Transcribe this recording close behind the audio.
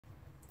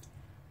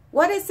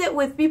What is it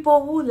with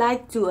people who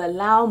like to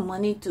allow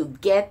money to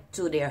get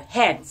to their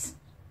heads?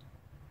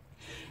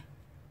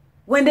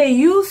 When they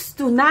used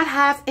to not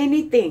have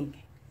anything.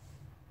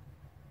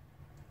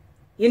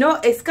 You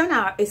know, it's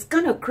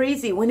kind of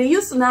crazy. When they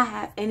used to not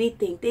have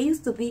anything, they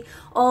used to be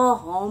all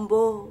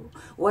humble,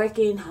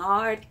 working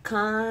hard,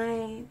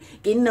 kind,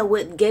 getting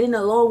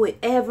along with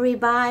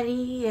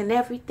everybody and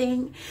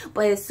everything.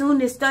 But as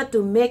soon as they start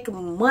to make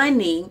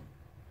money,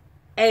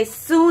 as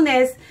soon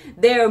as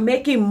they're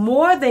making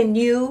more than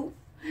you,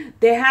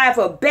 they have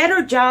a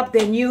better job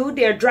than you,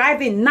 they're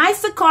driving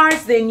nicer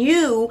cars than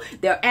you,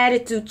 their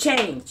attitude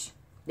change.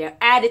 Their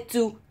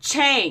attitude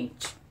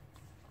change.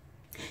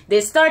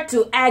 They start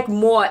to act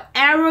more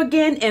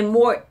arrogant and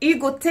more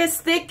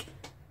egotistic.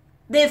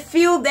 They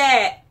feel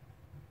that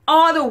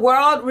all the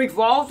world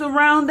revolves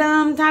around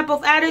them type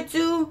of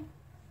attitude.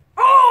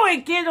 Oh,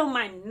 it gets on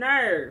my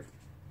nerve.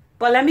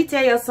 But let me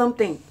tell you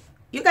something.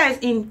 You guys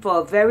in for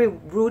a very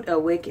rude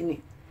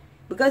awakening.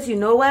 Because you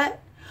know what?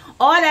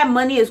 All that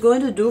money is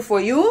going to do for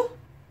you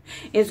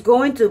is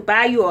going to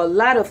buy you a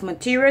lot of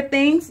material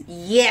things.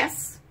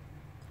 Yes.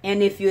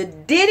 And if you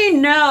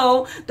didn't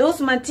know, those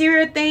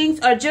material things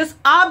are just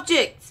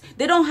objects.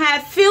 They don't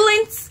have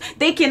feelings.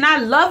 They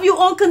cannot love you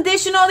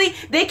unconditionally.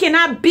 They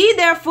cannot be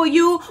there for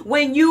you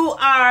when you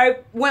are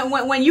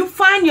when you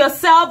find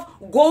yourself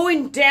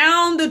going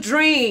down the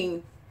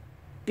drain.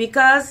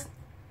 Because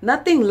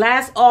nothing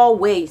lasts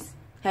always.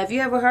 Have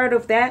you ever heard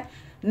of that?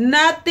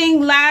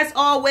 Nothing lasts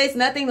always.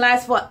 Nothing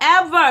lasts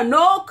forever.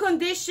 No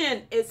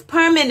condition is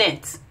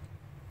permanent.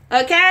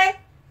 Okay?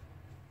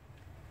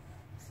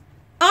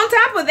 On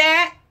top of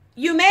that,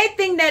 you may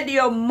think that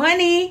your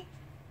money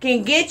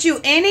can get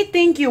you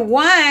anything you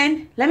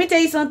want. Let me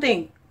tell you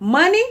something.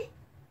 Money,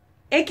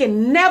 it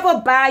can never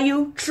buy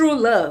you true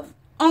love,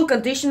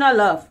 unconditional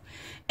love.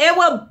 It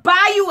will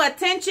buy you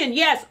attention.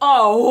 Yes, a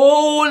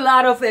whole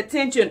lot of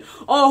attention.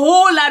 A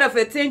whole lot of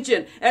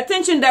attention.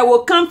 Attention that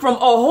will come from a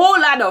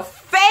whole lot of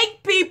fake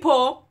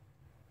people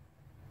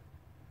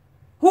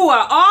who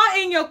are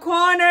all in your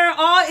corner,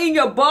 all in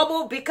your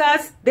bubble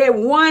because they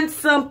want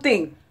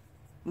something.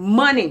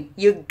 Money,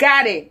 you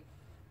got it,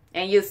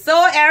 and you're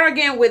so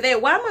arrogant with it.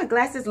 Why my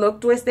glasses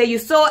look twisted? You're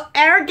so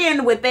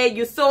arrogant with it.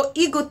 You're so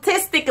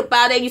egotistic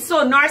about it. You're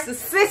so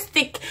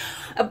narcissistic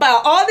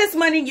about all this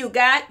money you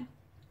got,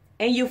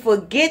 and you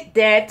forget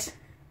that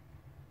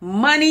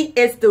money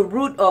is the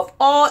root of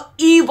all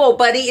evil,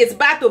 buddy. It's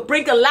about to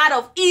bring a lot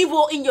of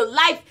evil in your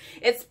life,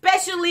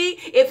 especially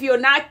if you're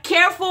not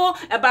careful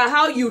about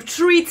how you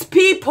treat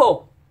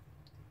people.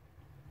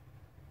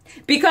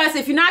 Because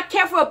if you're not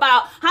careful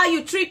about how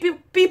you treat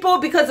people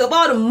because of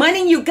all the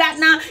money you got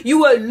now, you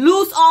will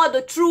lose all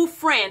the true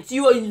friends.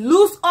 You will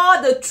lose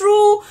all the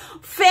true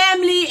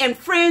family and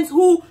friends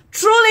who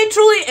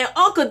truly and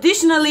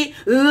unconditionally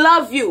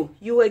love you.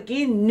 You will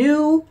get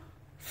new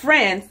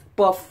friends,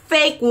 but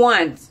fake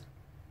ones.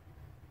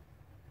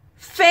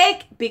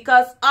 Fake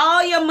because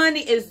all your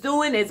money is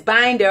doing is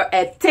buying their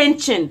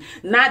attention,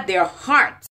 not their heart.